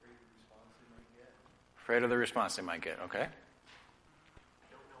Afraid of the response they might get, okay?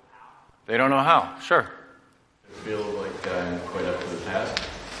 They don't know how. Sure. They feel like I'm quite up to the task.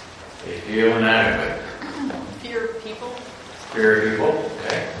 They feel inadequate. Fear of people. Fear of people,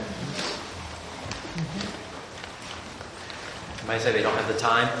 okay. You might say they don't have the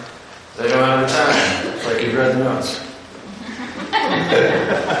time. They don't have the time. It's like you've read the notes.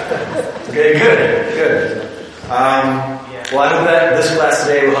 Okay, good. Well, I hope that this class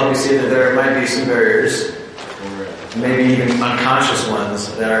today will help you see that there might be some barriers, maybe even unconscious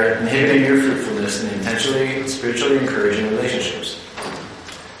ones, that are inhibiting your fruitfulness in intentionally, spiritually encouraging relationships.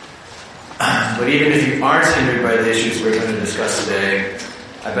 But even if you aren't hindered by the issues we're going to discuss today,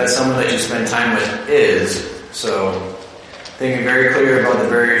 I bet someone that you spend time with is. So, thinking very clear about the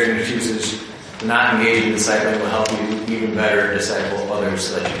barriers and excuses to not engage in discipling will help you even better disciple others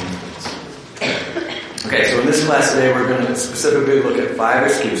that you influence. Okay, so in this class today, we're going to specifically look at 5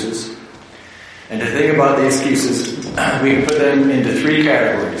 excuses. And to think about the excuses, we can put them into 3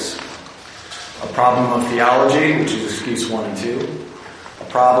 categories. A problem of theology, which is excuse 1 and 2. A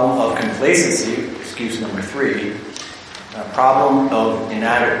problem of complacency, excuse number 3. And a problem of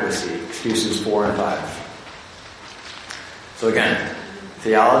inadequacy, excuses 4 and 5. So again,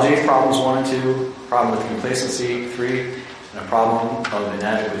 theology, problems 1 and 2. Problem with complacency, 3. And a problem of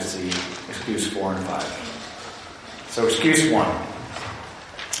inadequacy, excuse 4 and 5. So excuse 1.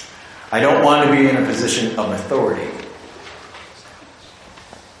 I don't want to be in a position of authority.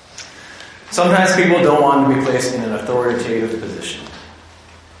 Sometimes people don't want to be placed in an authoritative position.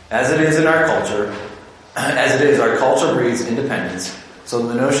 As it is our culture breeds independence, so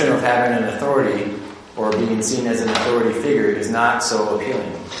the notion of having an authority or being seen as an authority figure is not so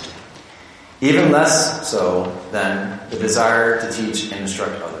appealing. Even less so than the desire to teach and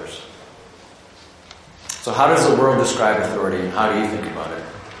instruct others. So how does the world describe authority, and how do you think about it?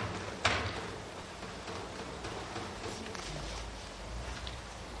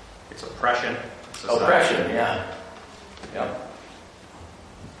 It's oppression. Oppression, yeah. Yep.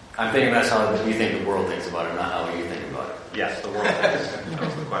 I'm thinking that's how you think the world thinks about it, not how you think about it. Yes, the world thinks. That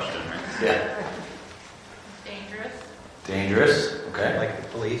was the question, right? Yeah. Dangerous. Dangerous, okay. Like the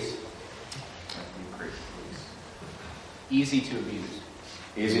police. Easy to abuse.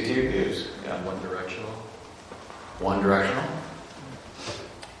 Easy to abuse. Yeah. One-directional. One-directional.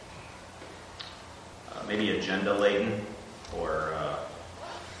 Maybe agenda-laden, or,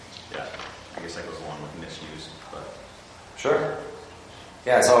 I guess that goes along with misuse, but... Sure.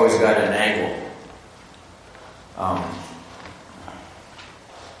 Yeah, it's always got an angle.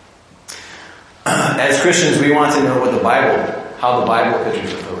 As Christians, we want to know how the Bible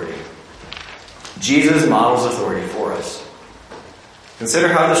pictures authority. Jesus models authority for us. Consider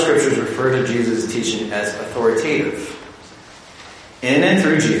how the scriptures refer to Jesus' teaching as authoritative. In and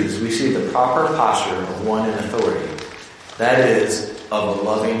through Jesus, we see the proper posture of one in authority. That is, of a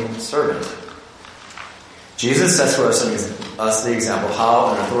loving servant. Jesus sets for us the example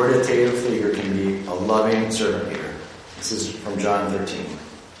how an authoritative figure can be a loving servant leader. This is from John 13.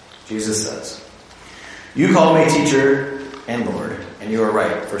 Jesus says, "You call me teacher and Lord, and you are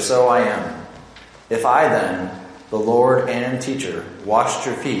right, for so I am. If I then, the Lord and teacher, washed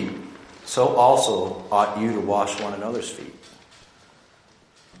your feet, so also ought you to wash one another's feet."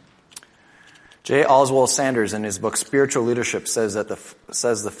 J. Oswald Sanders, in his book Spiritual Leadership, says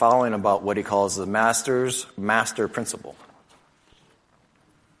the following about what he calls the master's master principle.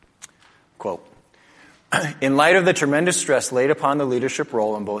 Quote, "In light of the tremendous stress laid upon the leadership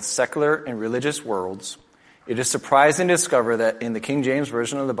role in both secular and religious worlds, it is surprising to discover that in the King James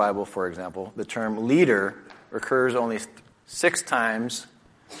Version of the Bible, for example, the term leader occurs only 6 times,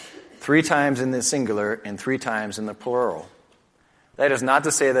 3 times in the singular and 3 times in the plural. That is not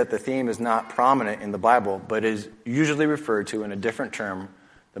to say that the theme is not prominent in the Bible, but is usually referred to in a different term,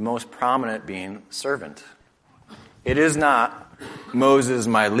 the most prominent being servant. It is not Moses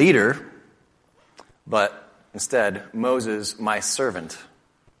my leader, but instead Moses my servant.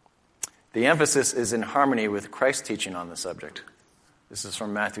 The emphasis is in harmony with Christ's teaching on the subject. This is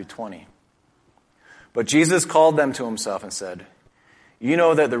from Matthew 20. But Jesus called them to himself and said, "You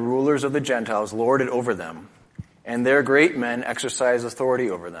know that the rulers of the Gentiles lord it over them, and their great men exercise authority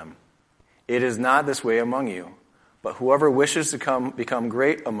over them. It is not this way among you, but whoever wishes to become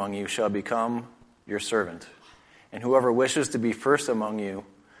great among you shall become your servant, and whoever wishes to be first among you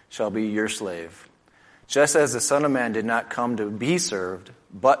shall be your slave. Just as the Son of Man did not come to be served,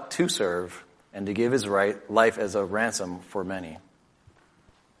 but to serve, and to give his life as a ransom for many."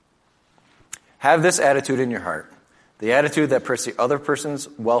 Have this attitude in your heart, the attitude that puts the other person's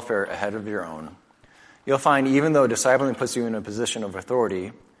welfare ahead of your own. You'll find even though discipling puts you in a position of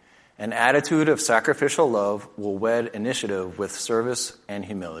authority, An attitude of sacrificial love will wed initiative with service and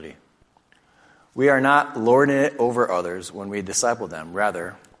humility. We are not lording it over others when we disciple them.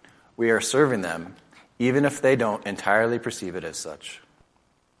 Rather, we are serving them, even if they don't entirely perceive it as such.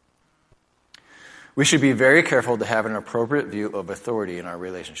 We should be very careful to have an appropriate view of authority in our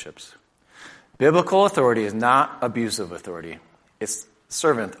relationships. Biblical authority is not abusive authority. It's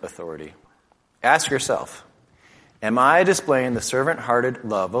servant authority. Ask yourself, am I displaying the servant-hearted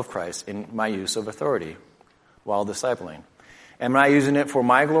love of Christ in my use of authority while discipling? Am I using it for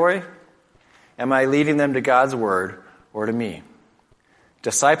my glory? Am I leading them to God's word or to me?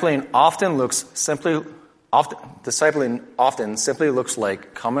 Discipling often simply looks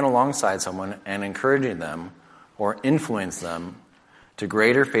like coming alongside someone and encouraging them or influence them to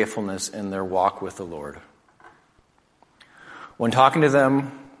greater faithfulness in their walk with the Lord. When taking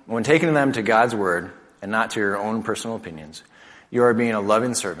them to God's word and not to your own personal opinions, you are being a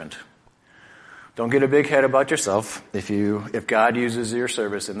loving servant. Don't get a big head about yourself if God uses your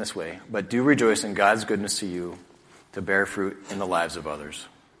service in this way, but do rejoice in God's goodness to you to bear fruit in the lives of others.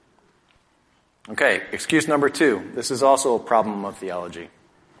 Okay, excuse number 2. This is also a problem of theology.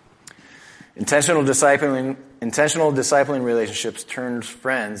 Intentional discipling relationships turns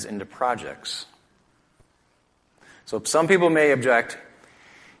friends into projects. So some people may object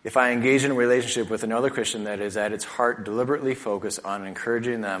if I engage in a relationship with another Christian that is at its heart deliberately focused on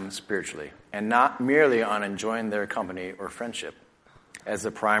encouraging them spiritually and not merely on enjoying their company or friendship as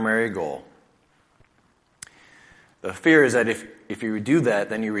the primary goal. The fear is that if you do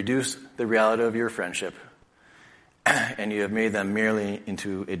that, then you reduce the reality of your friendship and you have made them merely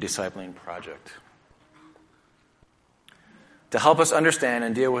into a discipling project. To help us understand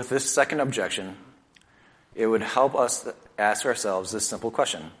and deal with this second objection, it would help us ask ourselves this simple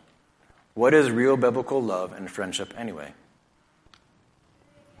question. What is real biblical love and friendship anyway?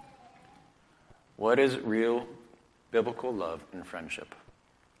 What is real biblical love and friendship?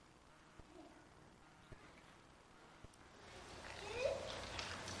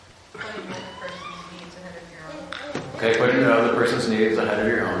 Putting another person's needs ahead of your own. Okay, putting another person's needs ahead of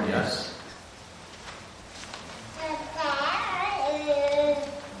your own, yes.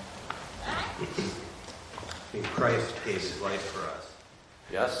 Christ gave his life for us.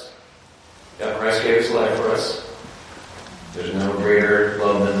 Yes. Yeah, Christ gave his life for us. There's no greater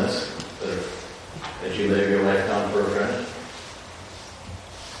love than this, that you lay your life down for a friend.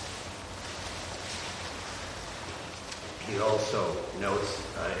 He also notes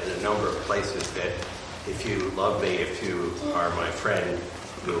in a number of places that if you love me, if you are my friend,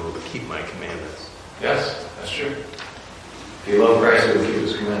 you will keep my commandments. Yes, that's true. If you love Christ, you will keep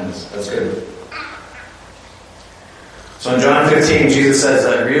his commandments. That's good. So in John 15, Jesus says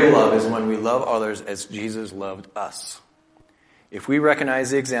that real love is when we love others as Jesus loved us. If we recognize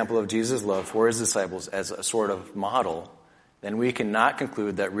the example of Jesus' love for his disciples as a sort of model, then we cannot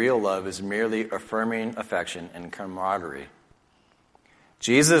conclude that real love is merely affirming affection and camaraderie.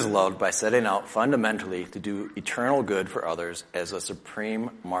 Jesus loved by setting out fundamentally to do eternal good for others as a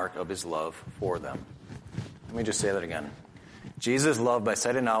supreme mark of his love for them. Let me just say that again. Jesus loved by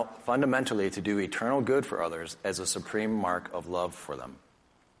setting out fundamentally to do eternal good for others as a supreme mark of love for them.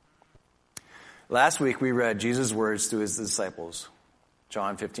 Last week we read Jesus' words to his disciples,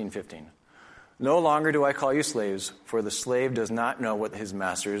 John 15:15. No longer do I call you slaves, for the slave does not know what his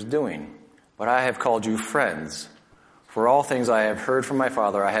master is doing. But I have called you friends, for all things I have heard from my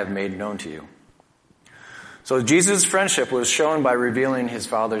Father I have made known to you. So Jesus' friendship was shown by revealing his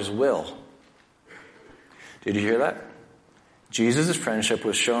Father's will. Did you hear that? Jesus' friendship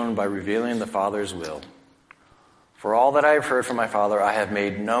was shown by revealing the Father's will. For all that I have heard from my Father, I have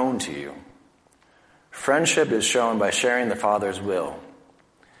made known to you. Friendship is shown by sharing the Father's will.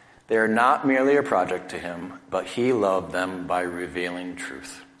 They are not merely a project to him, but he loved them by revealing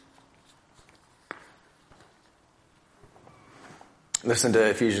truth. Listen to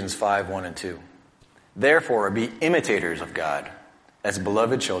Ephesians 5:1 and 2. Therefore, be imitators of God as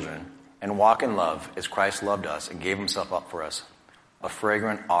beloved children, and walk in love as Christ loved us and gave himself up for us, a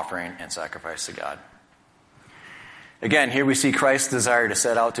fragrant offering and sacrifice to God. Again, here we see Christ's desire to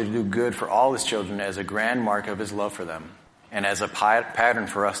set out to do good for all his children as a grand mark of his love for them and as a pattern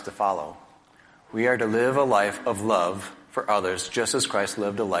for us to follow. We are to live a life of love for others just as Christ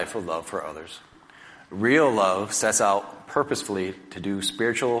lived a life of love for others. Real love sets out purposefully to do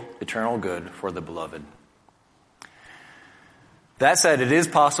spiritual, eternal good for the beloved. That said, it is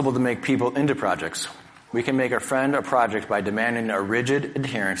possible to make people into projects. We can make a friend a project by demanding a rigid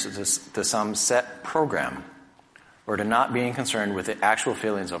adherence to some set program, or to not being concerned with the actual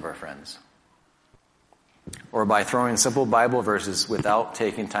feelings of our friends. or by throwing simple Bible verses without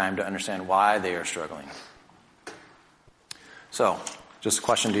taking time to understand why they are struggling. So, just a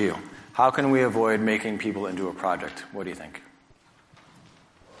question to you. How can we avoid making people into a project? What do you think?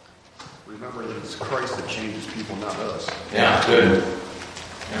 Remember that it's Christ that changes people, not us. Yeah, good.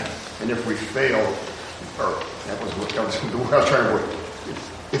 And if we fail, or that was what I was trying to work.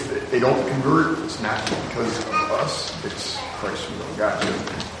 If they don't convert, it's not because of us, it's Christ who got you.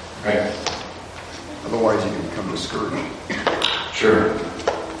 Right. Otherwise, you can become discouraged. Sure.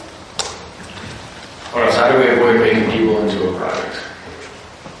 All right, so how do we avoid making people into a project?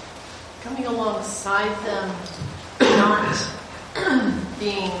 Coming alongside them, not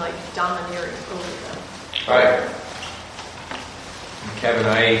being like domineering over them. All right. Kevin,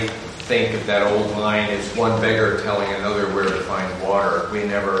 I think of that old line, is one beggar telling another where to find water. We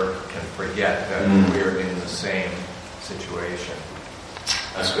never can forget that we're in the same situation.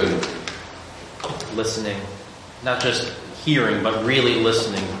 That's good. Listening, not just hearing, but really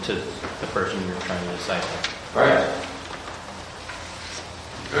listening to the person you're trying to disciple. Right.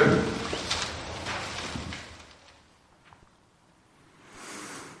 Good.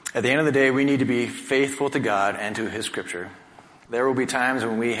 At the end of the day, we need to be faithful to God and to His Scripture. There will be times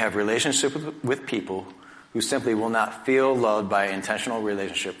when we have relationships with people who simply will not feel loved by an intentional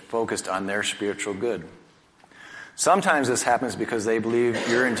relationship focused on their spiritual good. Sometimes this happens because they believe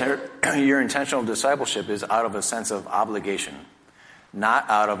your intentional discipleship is out of a sense of obligation, not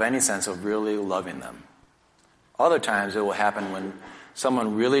out of any sense of really loving them. Other times it will happen when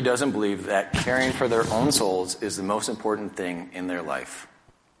someone really doesn't believe that caring for their own souls is the most important thing in their life.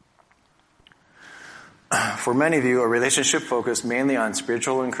 For many of you, a relationship focused mainly on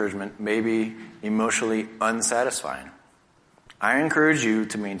spiritual encouragement may be emotionally unsatisfying. I encourage you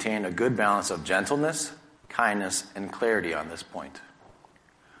to maintain a good balance of gentleness, kindness, and clarity on this point.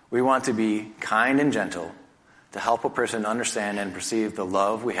 We want to be kind and gentle to help a person understand and perceive the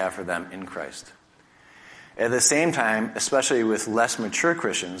love we have for them in Christ. At the same time, especially with less mature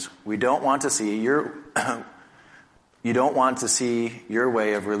Christians, you don't want to see your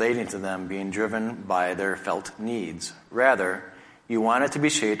way of relating to them being driven by their felt needs. Rather, you want it to be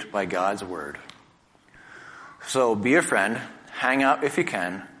shaped by God's Word. So be a friend, hang out if you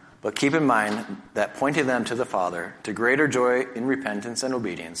can, but keep in mind that pointing them to the Father, to greater joy in repentance and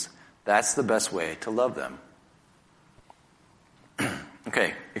obedience, that's the best way to love them.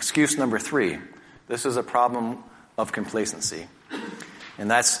 Okay, excuse number 3. This is a problem of complacency. And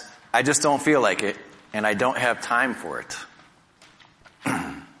that's, I just don't feel like it, and I don't have time for it.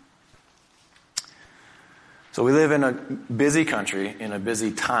 So we live in a busy country, in a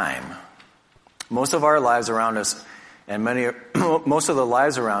busy time. Most of the lives around us and many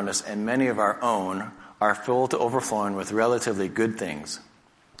of our own are full to overflowing with relatively good things.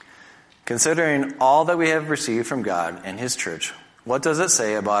 Considering all that we have received from God and His church, what does it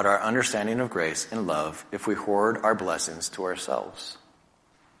say about our understanding of grace and love if we hoard our blessings to ourselves?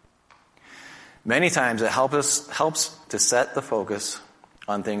 Many times it helps to set the focus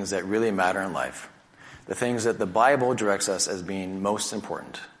on things that really matter in life, the things that the Bible directs us as being most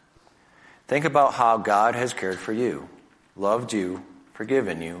important. Think about how God has cared for you, loved you,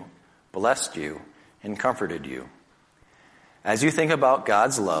 forgiven you, blessed you, and comforted you. As you think about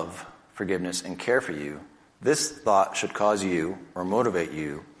God's love, forgiveness, and care for you, this thought should cause you or motivate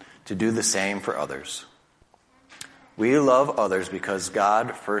you to do the same for others. We love others because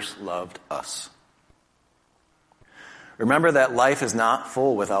God first loved us. Remember that life is not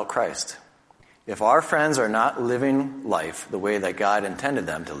full without Christ. If our friends are not living life the way that God intended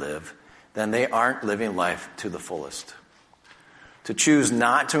them to live, then they aren't living life to the fullest. To choose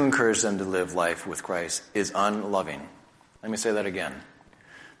not to encourage them to live life with Christ is unloving. Let me say that again.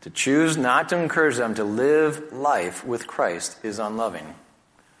 To choose not to encourage them to live life with Christ is unloving.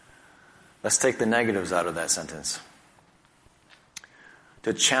 Let's take the negatives out of that sentence.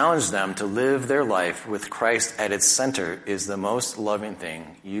 To challenge them to live their life with Christ at its center is the most loving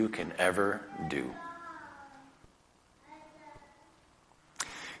thing you can ever do.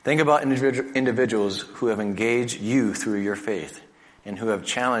 Think about individuals who have engaged you through your faith and who have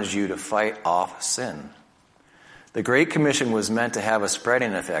challenged you to fight off sin. The Great Commission was meant to have a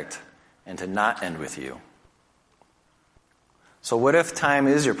spreading effect and to not end with you. So what if time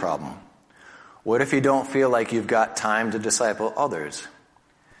is your problem? What if you don't feel like you've got time to disciple others?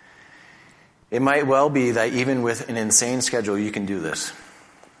 It might well be that even with an insane schedule, you can do this.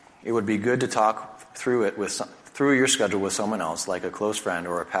 It would be good to talk through your schedule with someone else, like a close friend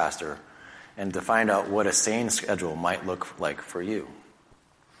or a pastor, and to find out what a sane schedule might look like for you.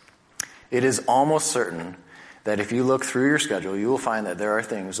 It is almost certain that if you look through your schedule, you will find that there are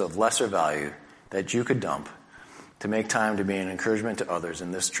things of lesser value that you could dump to make time to be an encouragement to others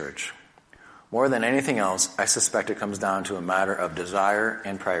in this church. More than anything else, I suspect it comes down to a matter of desire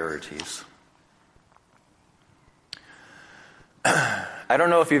and priorities. I don't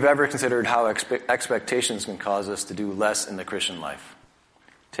know if you've ever considered how expectations can cause us to do less in the Christian life.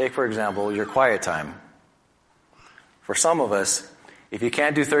 Take, for example, your quiet time. For some of us, if you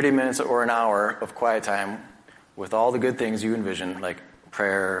can't do 30 minutes or an hour of quiet time with all the good things you envision, like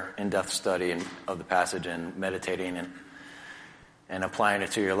prayer, in-depth study of the passage and meditating and applying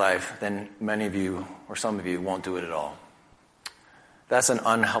it to your life, then many of you, or some of you, won't do it at all. That's an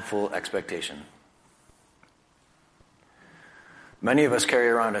unhelpful expectation. Many of us carry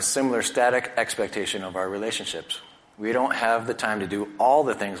around a similar static expectation of our relationships. We don't have the time to do all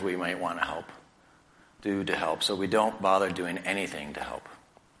the things we might want to do to help, so we don't bother doing anything to help.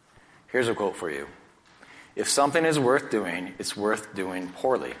 Here's a quote for you. If something is worth doing, it's worth doing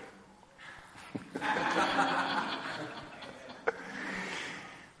poorly.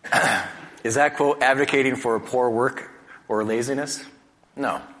 Is that quote advocating for poor work or laziness?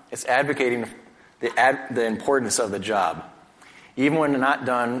 No. It's advocating the importance of the job, even when not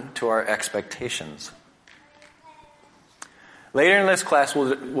done to our expectations. Later in this class,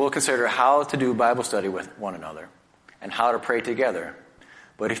 we'll consider how to do Bible study with one another and how to pray together.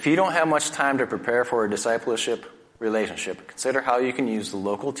 But if you don't have much time to prepare for a discipleship relationship, consider how you can use the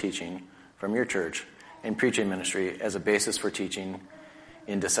local teaching from your church and preaching ministry as a basis for teaching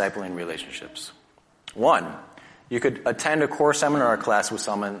in discipling relationships. 1, you could attend a core seminar class with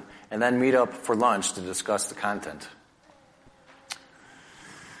someone and then meet up for lunch to discuss the content.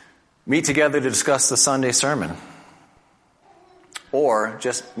 Meet together to discuss the Sunday sermon. Or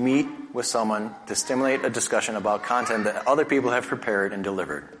just meet with someone to stimulate a discussion about content that other people have prepared and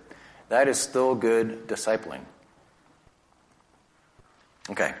delivered. That is still good discipling.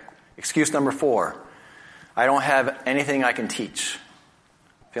 Okay, excuse number 4. I don't have anything I can teach.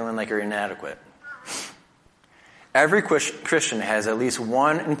 Feeling like you're inadequate. Every Christian has at least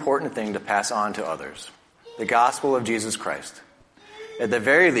one important thing to pass on to others. The gospel of Jesus Christ. At the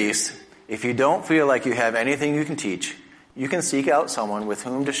very least, if you don't feel like you have anything you can teach, you can seek out someone with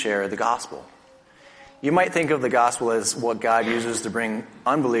whom to share the gospel. You might think of the gospel as what God uses to bring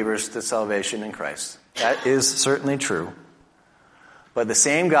unbelievers to salvation in Christ. That is certainly true. But the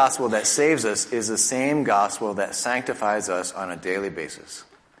same gospel that saves us is the same gospel that sanctifies us on a daily basis.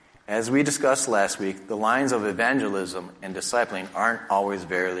 As we discussed last week, the lines of evangelism and discipling aren't always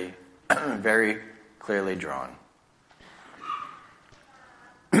very clearly drawn.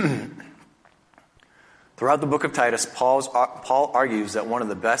 Throughout the book of Titus, Paul argues that one of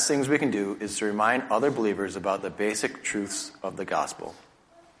the best things we can do is to remind other believers about the basic truths of the gospel.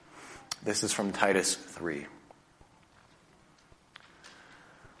 This is from Titus 3.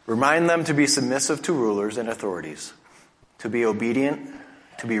 Remind them to be submissive to rulers and authorities, to be obedient,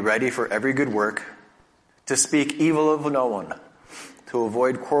 to be ready for every good work, to speak evil of no one, to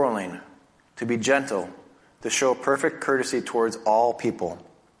avoid quarreling, to be gentle, to show perfect courtesy towards all people.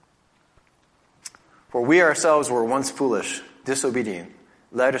 For we ourselves were once foolish, disobedient,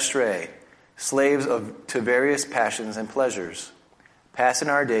 led astray, slaves to various passions and pleasures, passing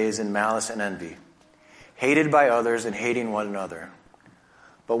our days in malice and envy, hated by others and hating one another.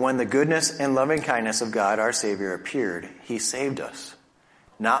 But when the goodness and loving kindness of God our Savior appeared, He saved us,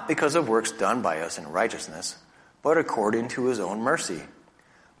 not because of works done by us in righteousness, but according to His own mercy,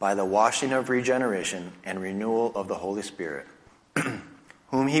 by the washing of regeneration and renewal of the Holy Spirit,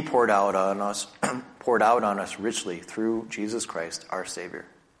 whom He poured out on us richly through Jesus Christ our Savior,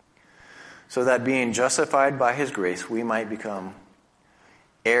 so that being justified by His grace we might become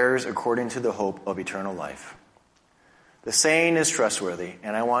heirs according to the hope of eternal life. The saying is trustworthy,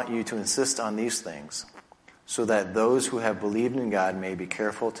 and I want you to insist on these things, so that those who have believed in God may be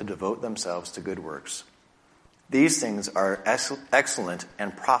careful to devote themselves to good works. These things are excellent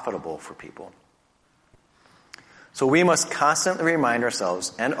and profitable for people. So we must constantly remind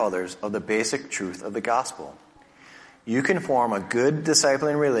ourselves and others of the basic truth of the gospel. You can form a good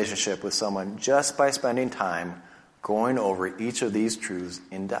discipling relationship with someone just by spending time going over each of these truths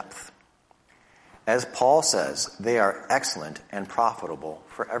in depth. As Paul says, they are excellent and profitable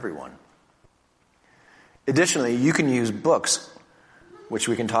for everyone. Additionally, you can use books, which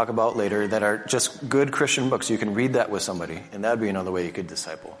we can talk about later, that are just good Christian books. You can read that with somebody, and that would be another way you could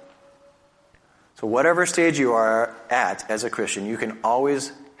disciple. So whatever stage you are at as a Christian, you can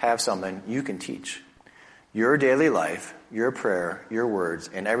always have something you can teach. Your daily life, your prayer, your words,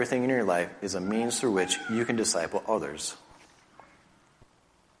 and everything in your life is a means through which you can disciple others.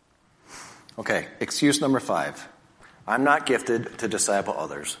 Okay, excuse number 5. I'm not gifted to disciple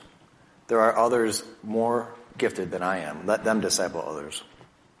others. There are others more gifted than I am. Let them disciple others.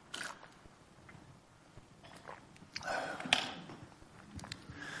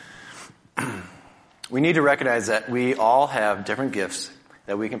 We need to recognize that we all have different gifts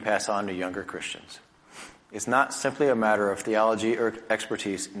that we can pass on to younger Christians. It's not simply a matter of theology or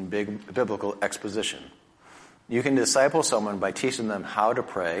expertise in biblical exposition. You can disciple someone by teaching them how to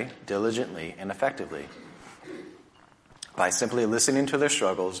pray diligently and effectively, by simply listening to their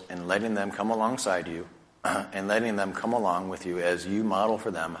struggles and letting them come alongside you and letting them come along with you as you model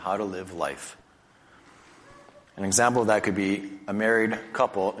for them how to live life. An example of that could be a married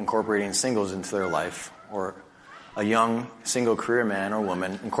couple incorporating singles into their life, or a young single career man or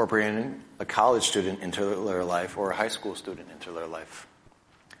woman incorporating a college student into their life, or a high school student into their life.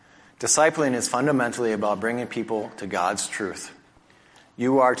 Discipling is fundamentally about bringing people to God's truth.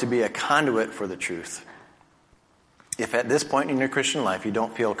 You are to be a conduit for the truth. If at this point in your Christian life you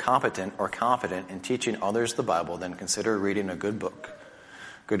don't feel competent or confident in teaching others the Bible, then consider reading a good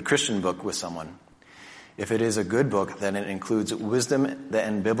Christian book with someone. If it is a good book, then it includes wisdom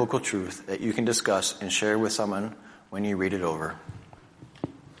and biblical truth that you can discuss and share with someone when you read it over.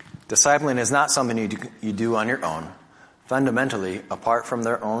 Discipling is not something you do on your own. Fundamentally, apart from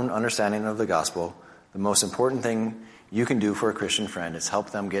their own understanding of the gospel, the most important thing you can do for a Christian friend is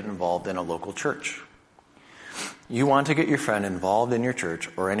help them get involved in a local church. You want to get your friend involved in your church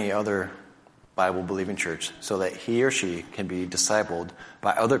or any other Bible-believing church so that he or she can be discipled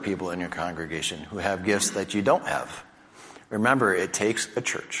by other people in your congregation who have gifts that you don't have. Remember, it takes a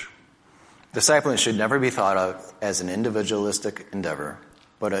church. Discipling should never be thought of as an individualistic endeavor,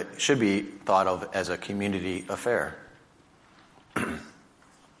 but it should be thought of as a community affair.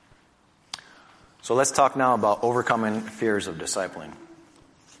 So let's talk now about overcoming fears of discipling.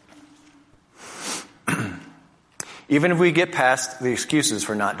 Even if we get past the excuses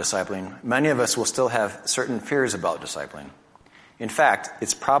for not discipling, many of us will still have certain fears about discipling. In fact,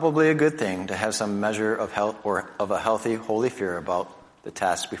 it's probably a good thing to have some measure of health or of a healthy, holy fear about the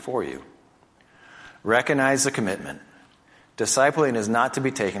task before you. Recognize the commitment. Discipling is not to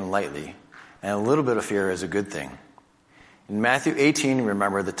be taken lightly, and a little bit of fear is a good thing. In Matthew 18,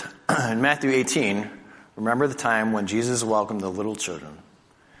 remember the time when Jesus welcomed the little children.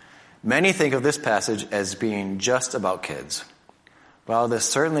 Many think of this passage as being just about kids. While this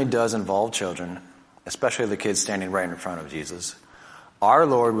certainly does involve children, especially the kids standing right in front of Jesus, our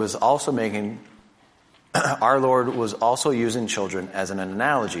Lord was also using children as an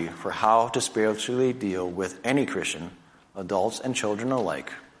analogy for how to spiritually deal with any Christian, adults and children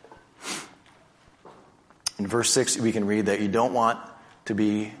alike. In verse 6, we can read that you don't want to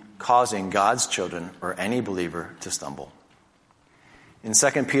be causing God's children or any believer to stumble. In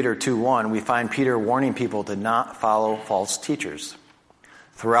 2 Peter 2:1, we find Peter warning people to not follow false teachers.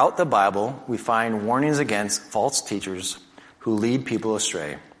 Throughout the Bible, we find warnings against false teachers who lead people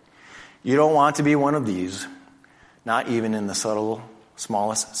astray. You don't want to be one of these, not even in the subtle,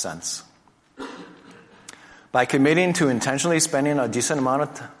 smallest sense. By committing to intentionally spending a decent amount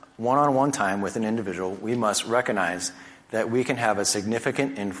of one-on-one time with an individual, we must recognize that we can have a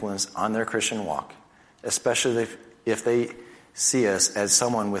significant influence on their Christian walk, especially if they see us as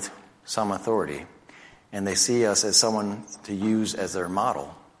someone with some authority, and they see us as someone to use as their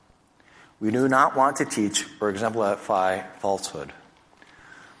model. We do not want to teach or exemplify falsehood.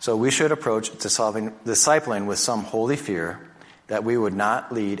 So we should approach discipling with some holy fear that we would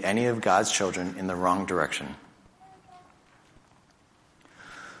not lead any of God's children in the wrong direction.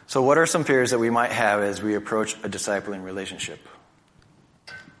 So what are some fears that we might have as we approach a discipling relationship?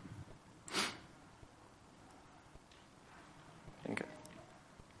 Okay.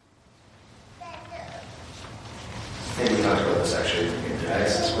 I think we talked about this actually. Did I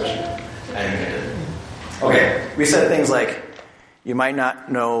ask this question? I think I did. Okay. We said things like, you might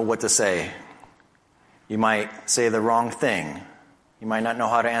not know what to say. You might say the wrong thing. You might not know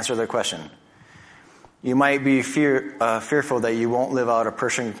how to answer their question. You might be fearful that you won't live out a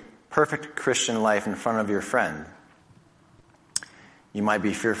perfect Christian life in front of your friend. You might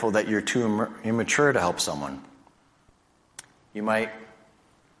be fearful that you're too immature to help someone. You might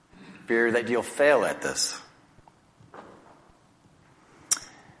fear that you'll fail at this.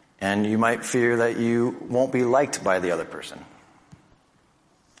 And you might fear that you won't be liked by the other person.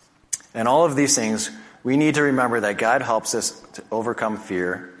 And all of these things, we need to remember that God helps us to overcome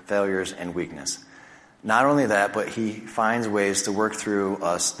fear, failures, and weakness. Not only that, but He finds ways to work through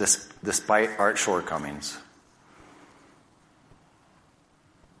us despite our shortcomings.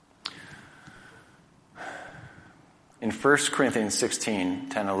 In 1 Corinthians 16,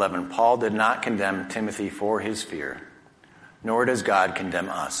 10, 11, Paul did not condemn Timothy for his fear, nor does God condemn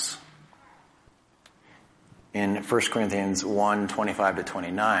us. in 1 Corinthians 1, 25 to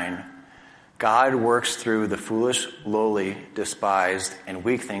 29, God works through the foolish, lowly, despised, and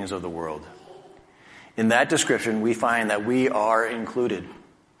weak things of the world. In that description, we find that we are included.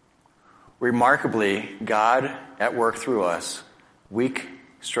 Remarkably, God at work through us, weak,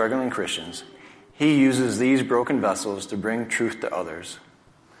 struggling Christians, he uses these broken vessels to bring truth to others.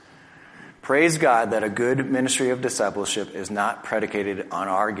 Praise God that a good ministry of discipleship is not predicated on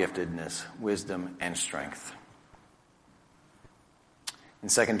our giftedness, wisdom, and strength. In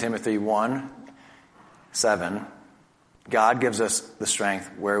 2 Timothy 1:7, God gives us the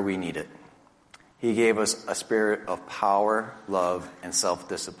strength where we need it. He gave us a spirit of power, love, and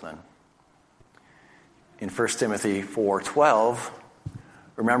self-discipline. In 1 Timothy 4:12,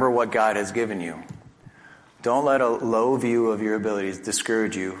 remember what God has given you. Don't let a low view of your abilities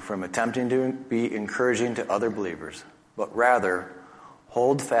discourage you from attempting to be encouraging to other believers, but rather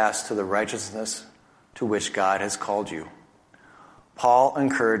hold fast to the righteousness to which God has called you. Paul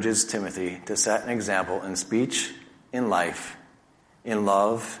encourages Timothy to set an example in speech, in life, in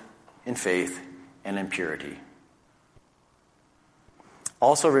love, in faith, and in purity.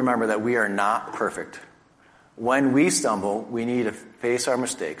 Also remember that we are not perfect. When we stumble, we need to face our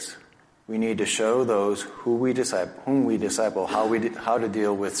mistakes. We need to show those whom we disciple how to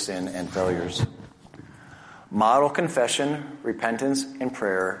deal with sin and failures. Model confession, repentance, and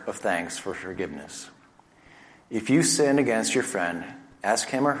prayer of thanks for forgiveness. If you sin against your friend, ask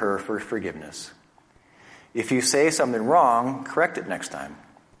him or her for forgiveness. If you say something wrong, correct it next time.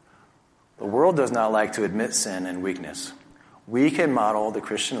 The world does not like to admit sin and weakness. We can model the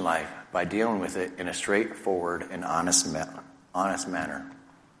Christian life by dealing with it in a straightforward and honest manner.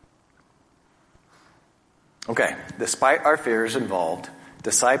 Okay, despite our fears involved,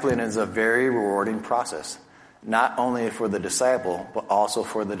 discipling is a very rewarding process, not only for the disciple, but also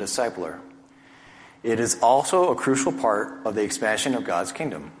for the discipler. It is also a crucial part of the expansion of God's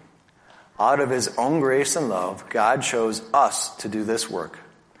kingdom. Out of his own grace and love, God chose us to do this work.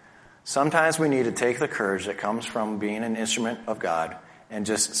 Sometimes we need to take the courage that comes from being an instrument of God and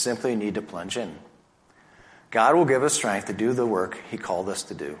just simply need to plunge in. God will give us strength to do the work he called us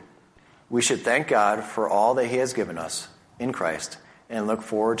to do. We should thank God for all that he has given us in Christ and look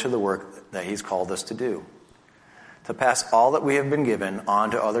forward to the work that he's called us to do, to pass all that we have been given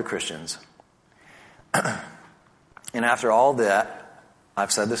on to other Christians. And after all that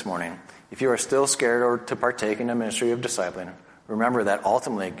I've said this morning, if you are still scared to partake in the ministry of discipling, remember that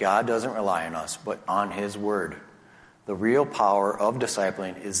ultimately God doesn't rely on us, but on his word. The real power of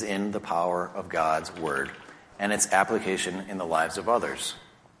discipling is in the power of God's word and its application in the lives of others.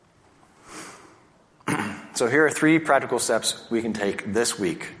 So here are 3 practical steps we can take this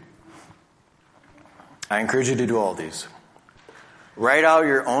week. I encourage you to do all these. Write out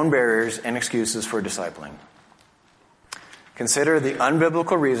your own barriers and excuses for discipling. Consider the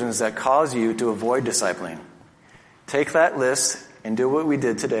unbiblical reasons that cause you to avoid discipling. Take that list and do what we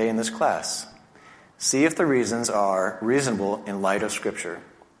did today in this class. See if the reasons are reasonable in light of Scripture.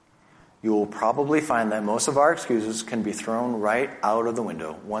 You will probably find that most of our excuses can be thrown right out of the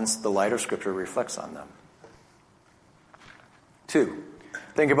window once the light of Scripture reflects on them. 2,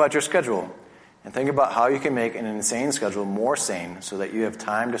 think about your schedule and think about how you can make an insane schedule more sane so that you have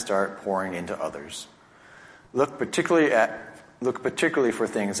time to start pouring into others. Look particularly for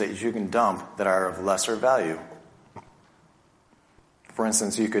things that you can dump that are of lesser value. For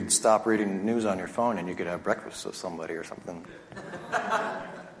instance, you could stop reading the news on your phone and you could have breakfast with somebody or something.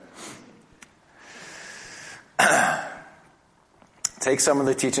 Take some of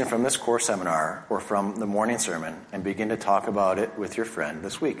the teaching from this core seminar or from the morning sermon and begin to talk about it with your friend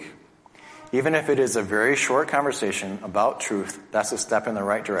this week. Even if it is a very short conversation about truth, that's a step in the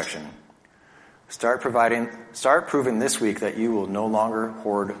right direction. Start proving this week that you will no longer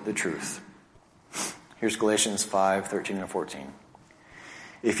hoard the truth. Here's Galatians 5:13 and 14.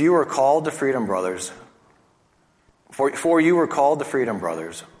 If you were called to freedom, brothers, for you were called to freedom,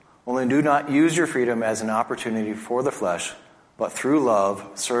 brothers, only do not use your freedom as an opportunity for the flesh, but through love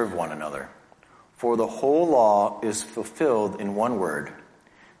serve one another. For the whole law is fulfilled in one word: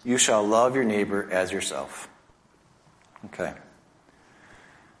 you shall love your neighbor as yourself. Okay.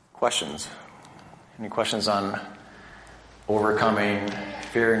 Questions? Any questions on overcoming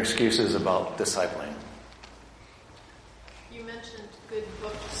fear and excuses about discipling? You mentioned good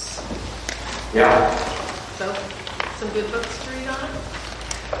books. Yeah. So, some good books to read on it?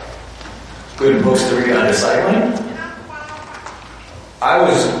 Good books to read on discipling?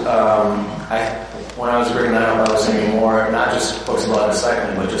 When I was bringing that up, I was thinking more, not just books about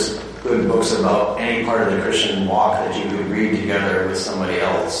discipling, but just good books about any part of the Christian walk that you could read together with somebody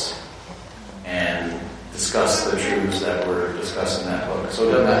else and discuss the truths that were discussed in that book. So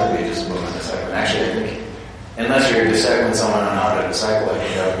it doesn't have to be just a book on discipline. Actually, I think, unless you're discipling someone on how to disciple, I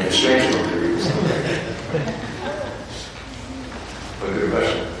think that would be a strange book to read. But good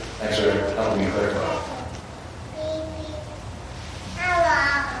question. Thanks for helping me clarify.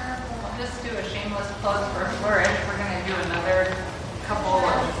 I'll just do a shameless plug for Flourish. We're going to do another couple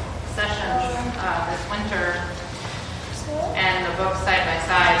of sessions this winter, and the book Side by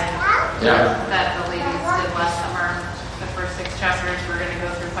Side that the ladies did last summer. The first 6 chapters, we're going to go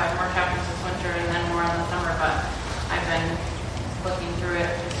through 5 more chapters this winter, and then more in the summer. But I've been looking through it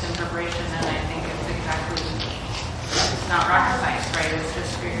just in preparation, and I think it's exactly, it's not rocket science, right? It's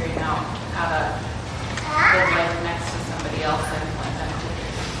just figuring out how to live life next to somebody else and let them do it.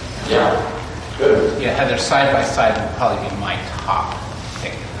 Yeah, good. Yeah, Heather, Side by Side would probably be my top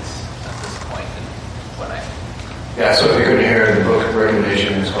pick at this point. And when I Yeah, so if you couldn't hear, the book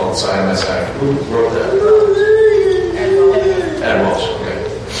recommendation is called Side by Side. Who wrote that? Ed Welch, okay.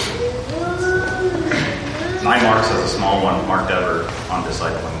 9 Marks has a small one, Mark Dever on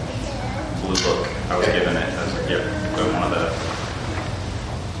discipling. Blue book. I was given it as a gift at one of the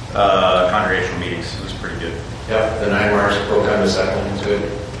congregational meetings. It was pretty good. Yep, the 9 Marks book on discipling is good.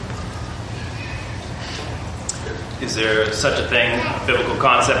 Is there such a thing, a biblical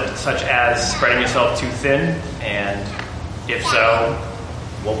concept, such as spreading yourself too thin? And if so,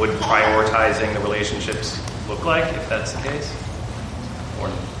 what would prioritizing the relationships look like if that's the case?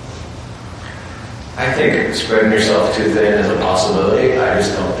 Or I think spreading yourself too thin is a possibility. I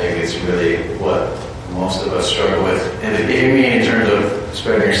just don't think it's really what most of us struggle with. And if you mean in terms of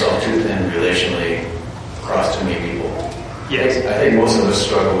spreading yourself too thin relationally across too many people, yes, I think most of us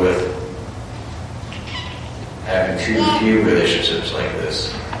struggle with having too few relationships like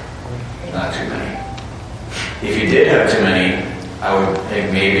this, not too many. If you did have too many, I would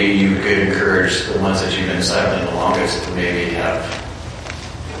think maybe you could encourage the ones that you've been discipling the longest to maybe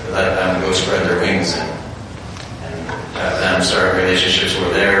let them go spread their wings and have them start relationships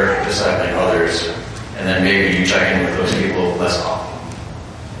where they're discipling others, and then maybe you check in with those people less often.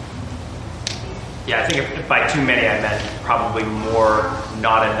 Yeah, I think if by too many I meant probably more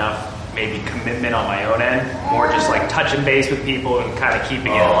not enough maybe commitment on my own end, more just like touching base with people and kind of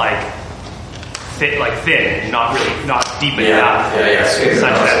keeping it thin, not deep enough. Yeah, skipping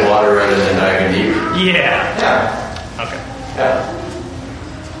across the water rather than diving deep. Yeah. Okay. Yeah.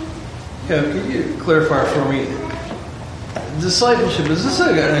 Yeah, could you clarify for me? Discipleship, is this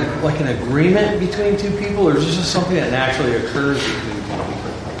like an agreement between two people, or is this just something that naturally occurs between two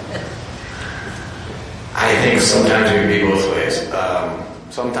people? I think sometimes it could be both ways.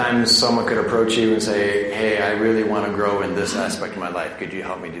 Sometimes someone could approach you and say, hey, I really want to grow in this aspect of my life. Could you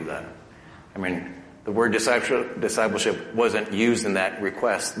help me do that? I mean, the word discipleship wasn't used in that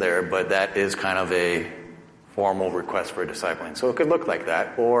request there, but that is kind of a formal request for discipling. So it could look like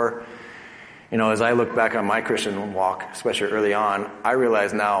that. Or, as I look back on my Christian walk, especially early on, I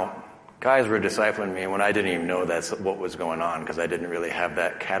realize now guys were discipling me when I didn't even know that's what was going on because I didn't really have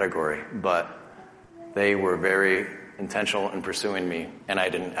that category. But they were very intentional in pursuing me, and I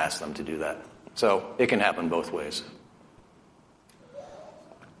didn't ask them to do that. So it can happen both ways.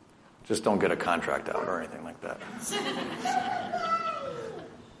 Just don't get a contract out or anything like that. How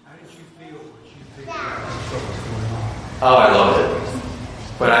did you feel when you figured out what was going on? Oh, I loved it.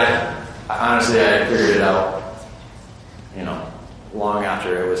 But I honestly figured it out, long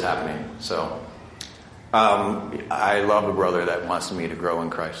after it was happening. So I love a brother that wants me to grow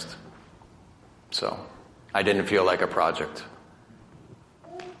in Christ. So I didn't feel like a project.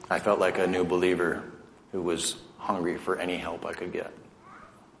 I felt like a new believer who was hungry for any help I could get.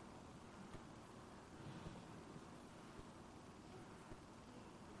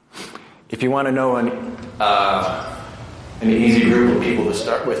 If you want to know an easy group of people to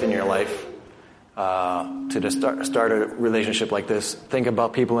start with in your life, to just start a relationship like this, think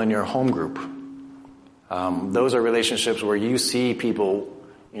about people in your home group. Those are relationships where you see people,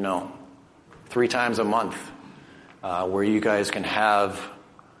 3 times a month, where you guys can have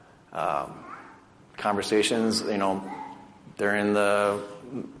conversations, during the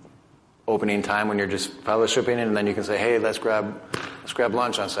opening time when you're just fellowshipping, and then you can say, hey, let's grab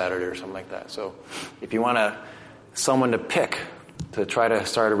lunch on Saturday or something like that. So if you want someone to pick to try to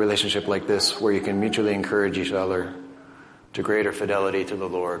start a relationship like this where you can mutually encourage each other to greater fidelity to the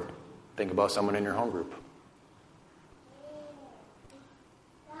Lord, think about someone in your home group.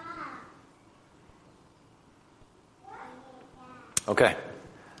 Okay.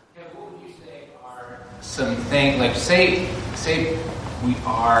 Yeah, what would you say are some things, like say we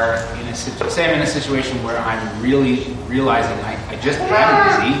are say I'm in a situation where I'm really realizing I just am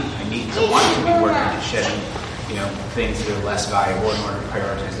busy, I meetings. I want to be working on shedding, things that are less valuable in order to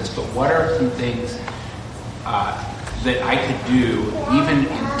prioritize this. But what are some things that I could do, even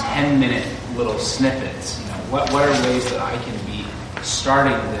in 10-minute little snippets? What are ways that I can be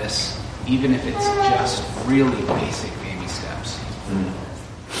starting this, even if it's just really basic baby steps?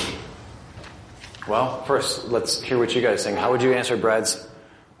 Well, first, let's hear what you guys think. How would you answer Brad's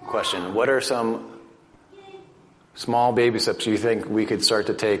question? What are some small baby steps you think we could start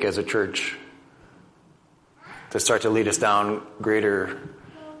to take as a church to start to lead us down greater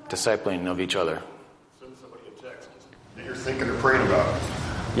discipling of each other? Send somebody a text that you're thinking or praying about.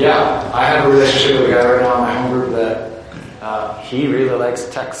 Yeah, I have a relationship with a guy right now in my home group that he really likes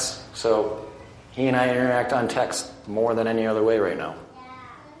texts. So he and I interact on text more than any other way right now.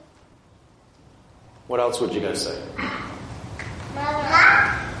 What else would you guys say?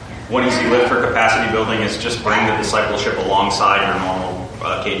 One easy lift for capacity building is just bring the discipleship alongside your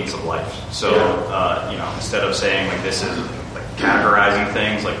normal cadence of life. So, instead of saying like this is like categorizing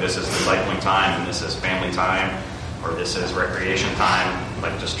things, like this is discipling time and this is family time, or this is recreation time,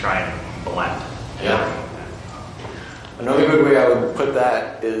 like just try and blend. Yeah. Another good way I would put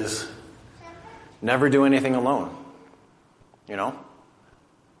that is never do anything alone.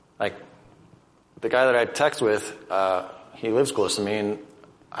 Like the guy that I text with, he lives close to me, and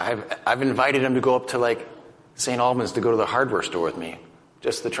I've invited him to go up to like St. Albans to go to the hardware store with me,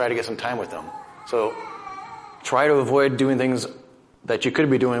 just to try to get some time with him. So try to avoid doing things that you could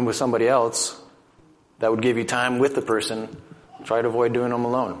be doing with somebody else that would give you time with the person. Try to avoid doing them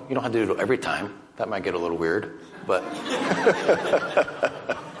alone. You don't have to do it every time. That might get a little weird, but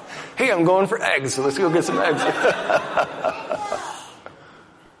hey, I'm going for eggs, so let's go get some eggs.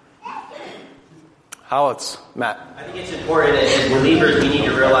 How else, Matt? I think it's important as believers, we need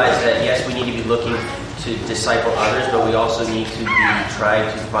to realize that yes, we need to be looking to disciple others, but we also need to be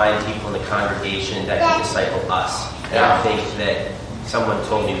trying to find people in the congregation that can disciple us. And I think that someone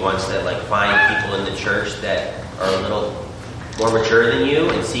told me once that find people in the church that are a little more mature than you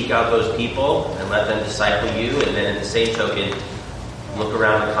and seek out those people and let them disciple you, and then in the same token, look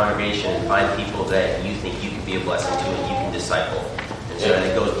around the congregation and find people that you think you can be a blessing to and you can disciple. And so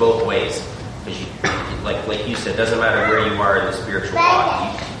it goes both ways. Because like you said, it doesn't matter where you are in the spiritual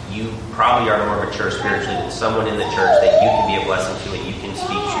walk. You probably are more mature spiritually than someone in the church that you can be a blessing to and you can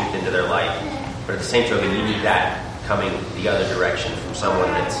speak truth into their life. But at the same token, you need that coming the other direction from someone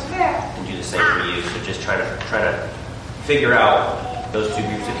that can do the same for you. So just trying to figure out those two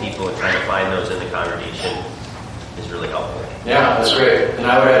groups of people and trying to find those in the congregation is really helpful. Yeah, that's great. And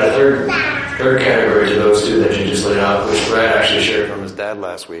I would add a third category to those two that you just laid out, which Brad actually shared from his dad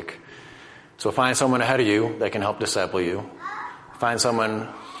last week. So find someone ahead of you that can help disciple you. Find someone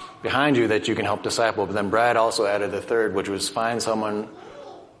behind you that you can help disciple. But then Brad also added the third, which was find someone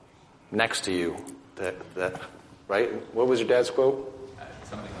next to you. That right? What was your dad's quote?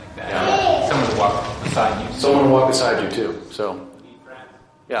 Something like that. Yeah. Someone to walk beside you. Someone to walk beside you too. So,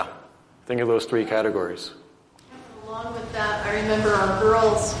 yeah. Think of those three categories. Along with that, I remember our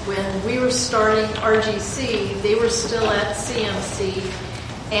girls, when we were starting RGC, they were still at CMC,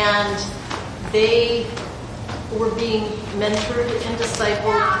 and they were being mentored and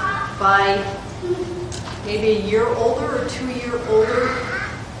discipled by maybe a year older or 2 year older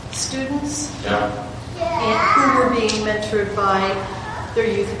students, and who were being mentored by their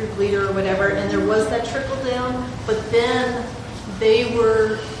youth group leader or whatever, and there was that trickle down, but then they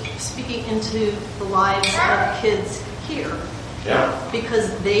were speaking into the lives of kids here.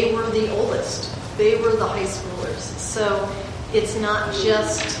 Because they were the oldest. They were the high schoolers. So it's not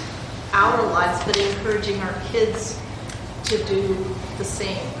just our lives, but encouraging our kids to do the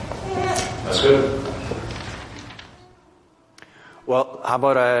same. That's good. Well, how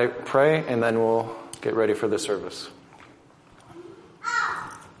about I pray and then we'll get ready for the service.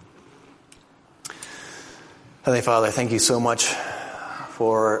 Heavenly Father, thank you so much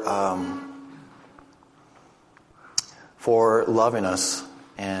for loving us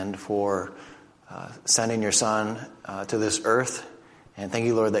and for sending your Son to this earth. And thank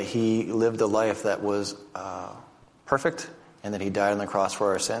you, Lord, that he lived a life that was perfect and that he died on the cross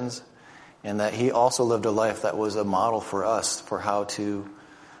for our sins. And that he also lived a life that was a model for us for how to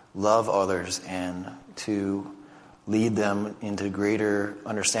love others and to lead them into greater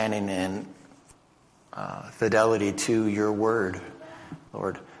understanding and fidelity to your word.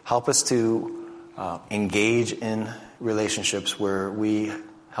 Lord, help us to engage in relationships where we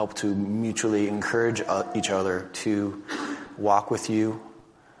help to mutually encourage each other to walk with you.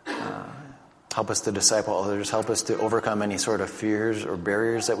 Help us to disciple others. Help us to overcome any sort of fears or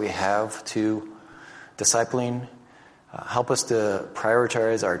barriers that we have to discipling. Help us to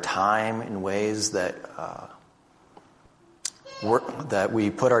prioritize our time in ways that that we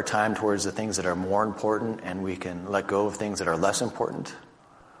put our time towards the things that are more important, and we can let go of things that are less important.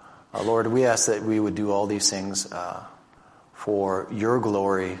 Lord, we ask that we would do all these things for your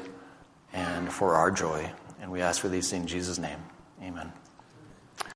glory and for our joy. And we ask for these things in Jesus' name. Amen.